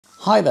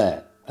Hi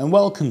there, and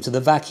welcome to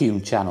the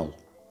vacuum channel.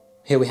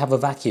 Here we have a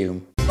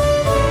vacuum.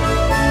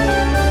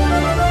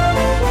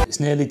 It's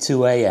nearly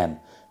 2 AM.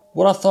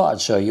 What I thought I'd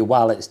show you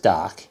while it's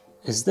dark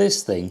is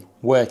this thing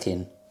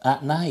working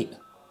at night.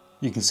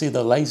 You can see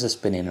the laser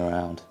spinning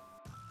around.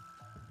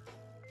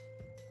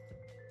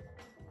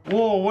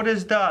 Whoa, what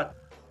is that?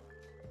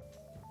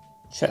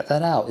 Check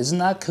that out, isn't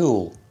that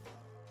cool?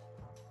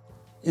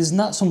 Isn't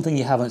that something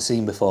you haven't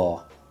seen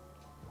before?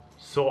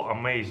 So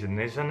amazing,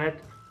 isn't it?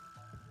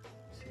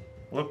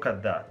 Look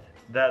at that.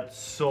 That's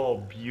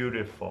so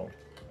beautiful.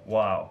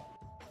 Wow.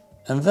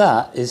 And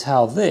that is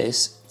how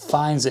this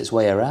finds its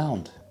way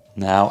around.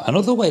 Now,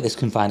 another way this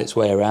can find its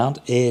way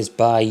around is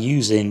by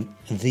using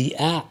the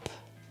app.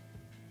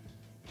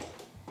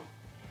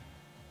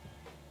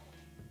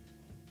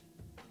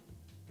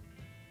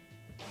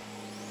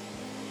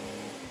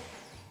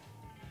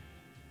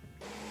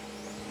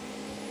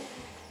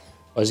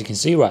 As you can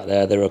see right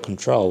there are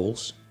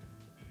controls.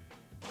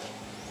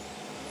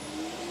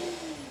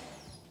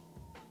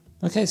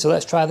 Okay, so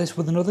let's try this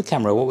with another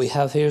camera. What we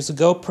have here is a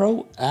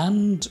GoPro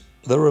and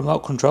the remote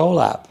control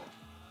app.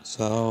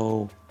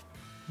 So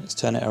let's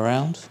turn it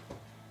around.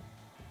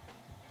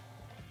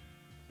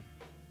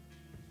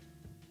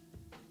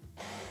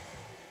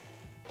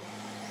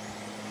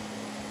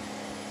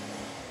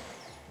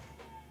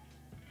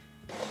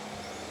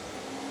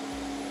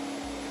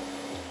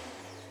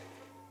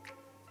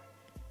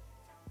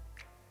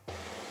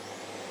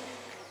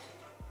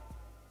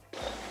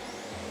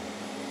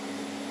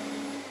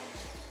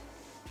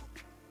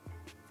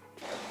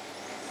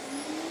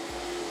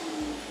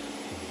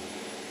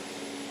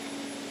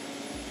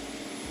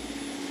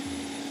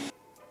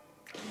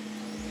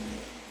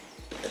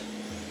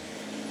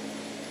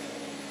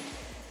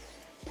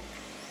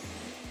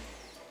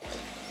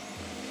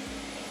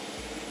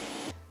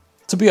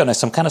 To be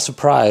honest, I'm kind of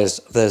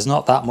surprised there's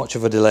not that much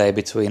of a delay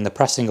between the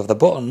pressing of the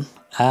button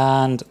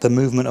and the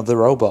movement of the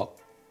robot.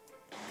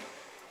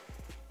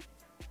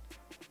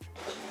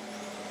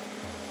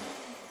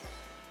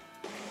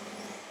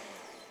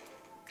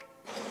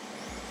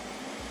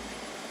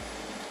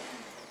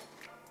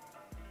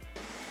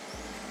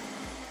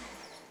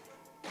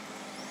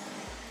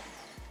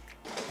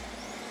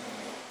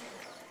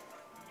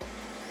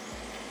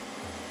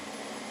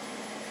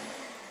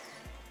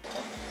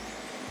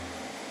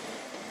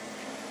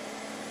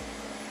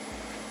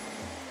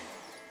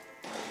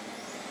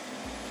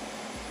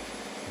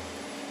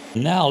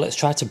 Now let's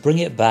try to bring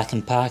it back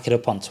and park it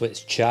up onto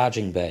its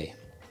charging bay.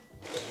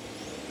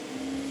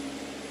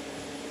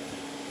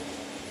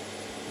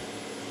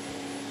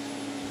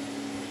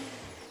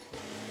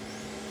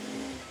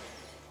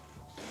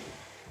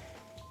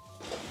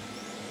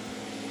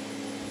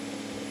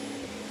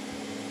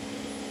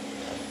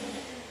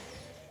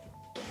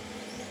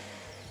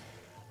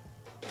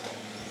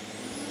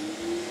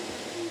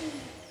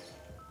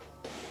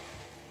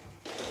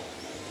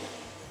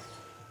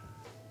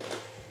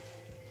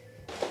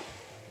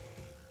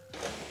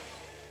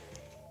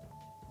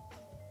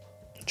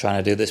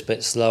 Trying to do this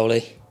bit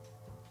slowly.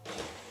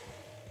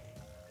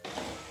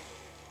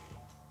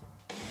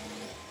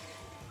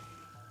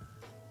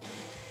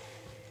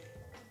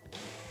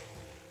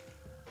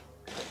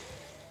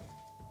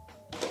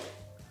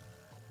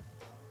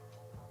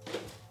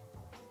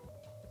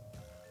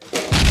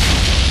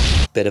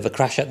 Bit of a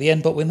crash at the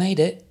end, but we made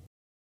it.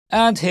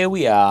 And here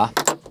we are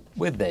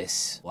with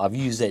this. I've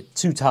used it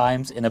 2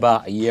 times in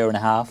about a year and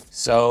a half.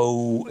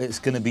 So it's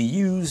going to be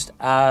used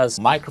as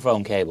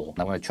microphone cable.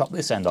 I'm going to chop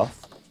this end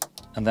off.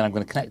 And then I'm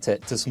going to connect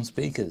it to some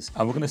speakers.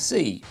 And we're going to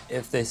see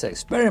if this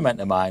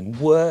experiment of mine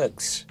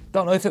works.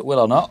 Don't know if it will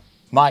or not,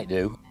 might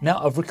do.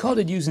 Now, I've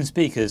recorded using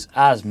speakers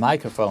as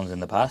microphones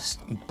in the past,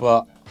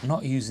 but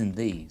not using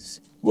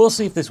these. We'll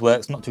see if this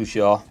works, not too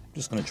sure.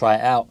 Just going to try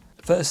it out.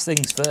 First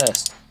things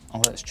first,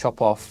 let's chop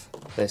off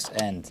this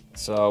end.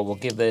 So we'll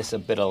give this a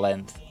bit of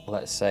length,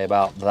 let's say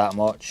about that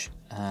much.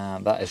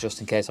 That is just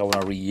in case I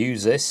want to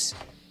reuse this.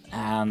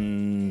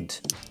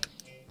 And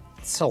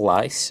it's a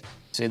lice.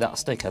 See that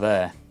sticker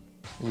there?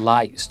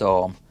 Light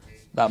storm.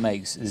 That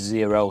makes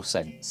 0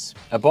 sense.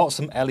 I bought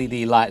some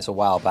LED lights a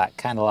while back,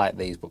 kind of like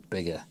these but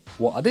bigger.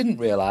 What I didn't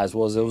realise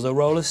was there was a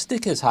roll of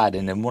stickers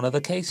hiding in one of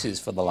the cases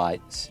for the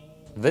lights.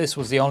 This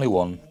was the only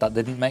one that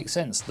didn't make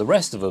sense. The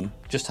rest of them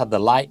just had the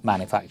light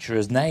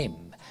manufacturer's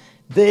name.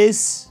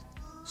 This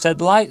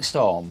said light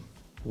storm.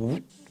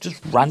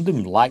 Just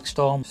random light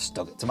storm.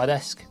 Stuck it to my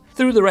desk.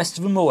 Threw the rest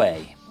of them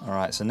away.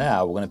 Alright, so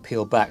now we're going to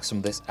peel back some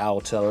of this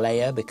outer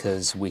layer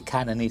because we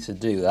kind of need to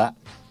do that.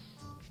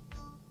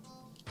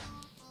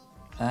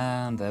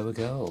 And there we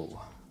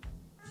go.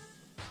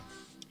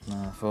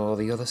 Now for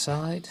the other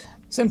side.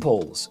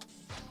 Simples.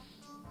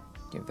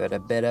 Give it a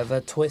bit of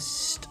a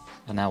twist.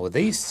 And now with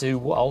these two,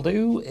 what I'll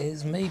do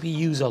is maybe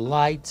use a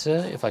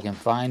lighter if I can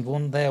find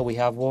one. There we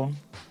have one.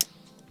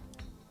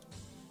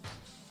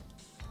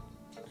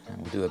 And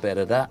we'll do a bit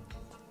of that.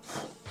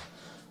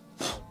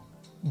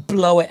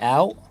 Blow it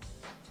out.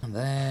 And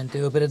then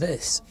do a bit of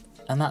this.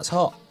 And that's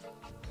hot.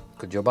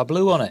 Good job I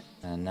blew on it.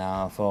 And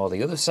now for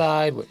the other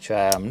side, which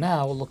I am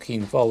now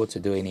looking forward to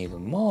doing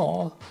even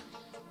more,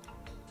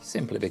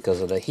 simply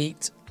because of the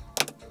heat.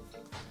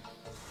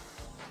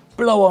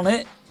 Blow on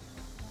it.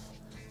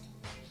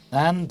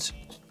 And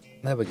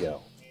there we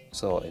go.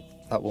 Sorted.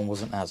 That one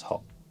wasn't as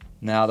hot.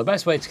 Now the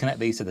best way to connect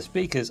these to the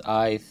speakers,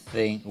 I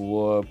think,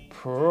 would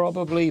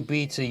probably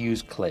be to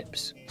use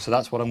clips. So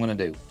that's what I'm going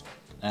to do.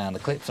 And the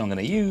clips I'm going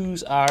to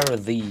use are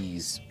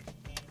these.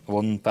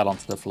 One fell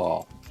onto the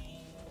floor.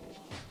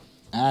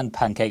 And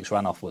pancakes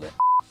ran off with it.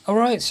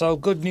 Alright, so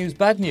good news,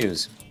 bad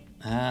news.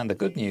 And the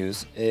good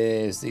news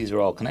is these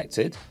are all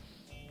connected.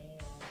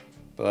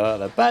 But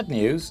the bad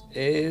news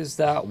is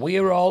that we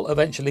are all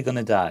eventually going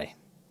to die.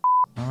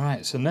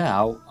 Alright, so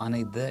now I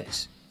need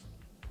this.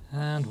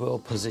 And we'll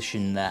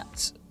position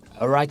that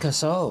like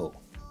so.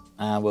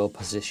 And we'll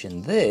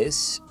position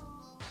this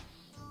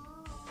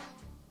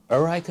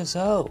like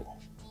so.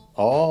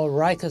 Or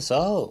like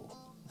so.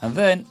 And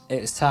then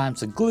it's time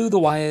to glue the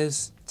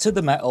wires to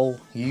the metal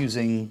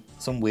using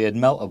some weird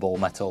meltable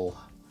metal.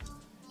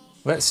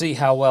 Let's see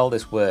how well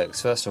this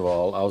works. First of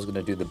all, I was going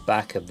to do the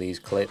back of these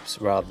clips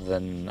rather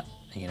than,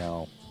 you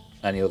know,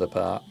 any other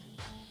part.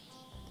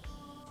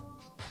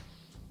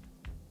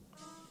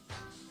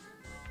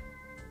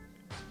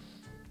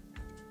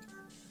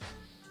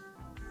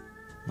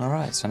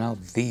 Alright, so now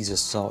these are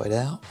sorted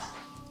out.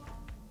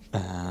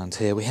 And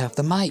here we have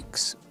the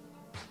mics.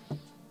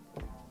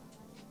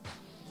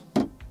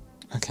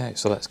 Okay,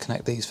 so let's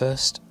connect these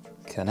first.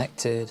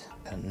 Connected,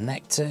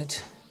 connected.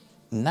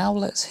 Now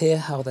let's hear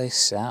how they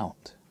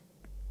sound.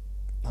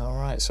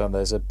 Alright, so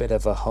there's a bit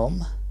of a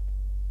hum.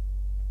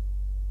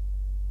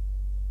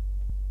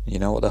 You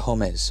know what the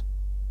hum is?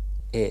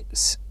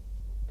 It's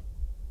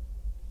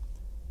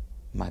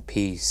my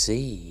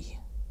PC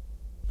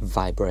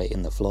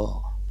vibrating the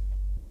floor.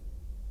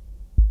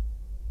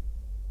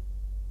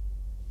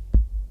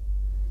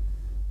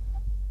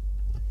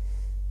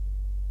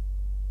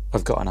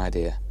 I've got an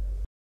idea.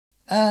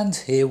 And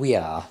here we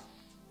are.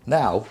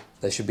 Now,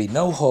 there should be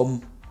no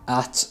hum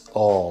at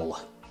all.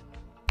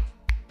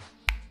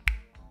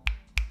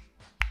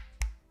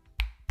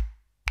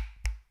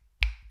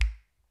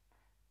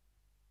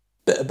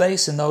 Bit of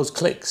bass in those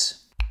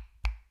clicks.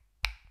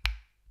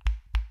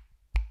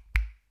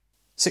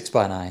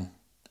 6x9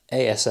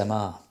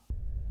 ASMR.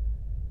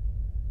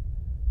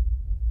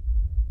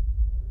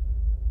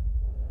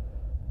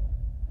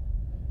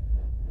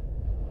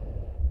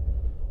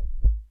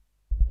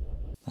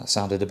 That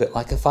sounded a bit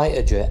like a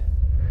fighter jet.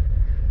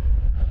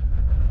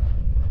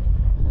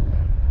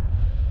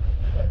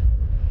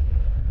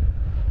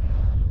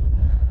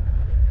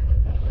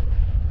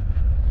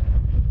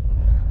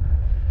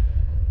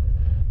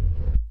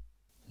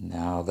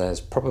 Now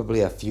there's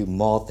probably a few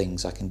more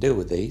things I can do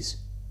with these.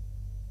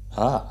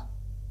 Ah.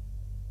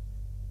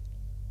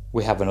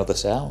 We have another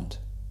sound.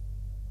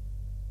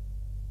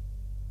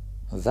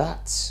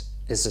 That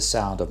is the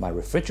sound of my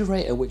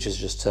refrigerator which has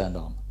just turned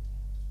on.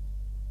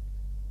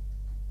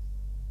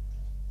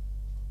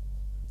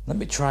 Let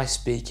me try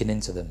speaking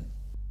into them.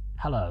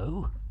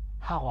 Hello,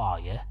 how are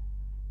you?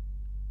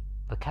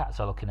 The cats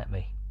are looking at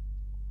me.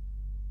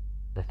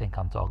 They think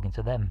I'm talking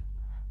to them,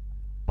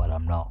 but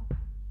I'm not.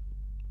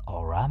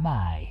 Or am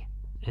I?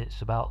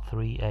 It's about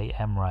 3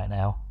 AM right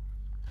now,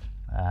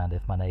 and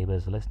if my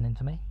neighbours are listening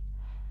to me,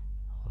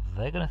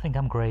 they're going to think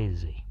I'm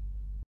crazy.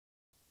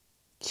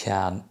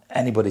 Can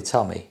anybody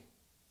tell me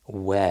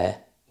where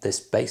this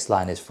bass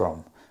line is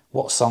from?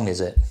 What song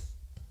is it?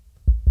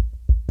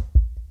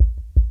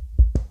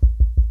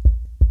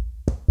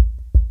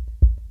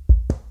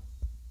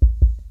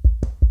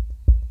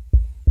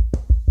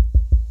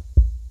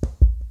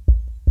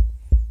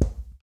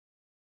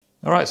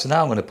 Alright, so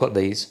now I'm going to put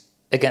these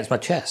against my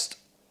chest.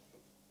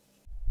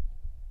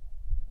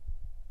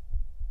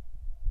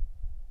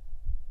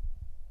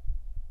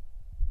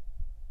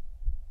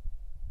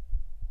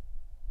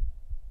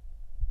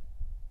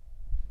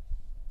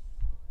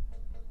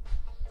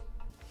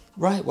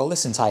 Right, well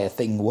this entire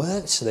thing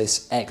worked,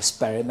 this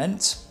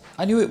experiment.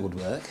 I knew it would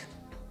work,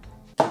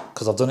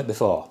 because I've done it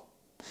before.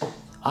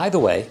 Either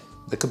way,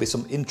 there could be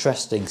some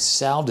interesting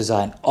sound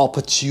design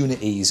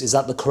opportunities. Is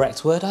that the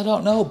correct word? I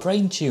don't know,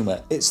 brain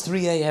tumour. It's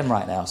 3 AM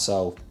right now,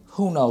 so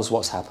who knows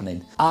what's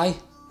happening. I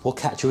will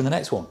catch you in the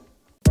next one.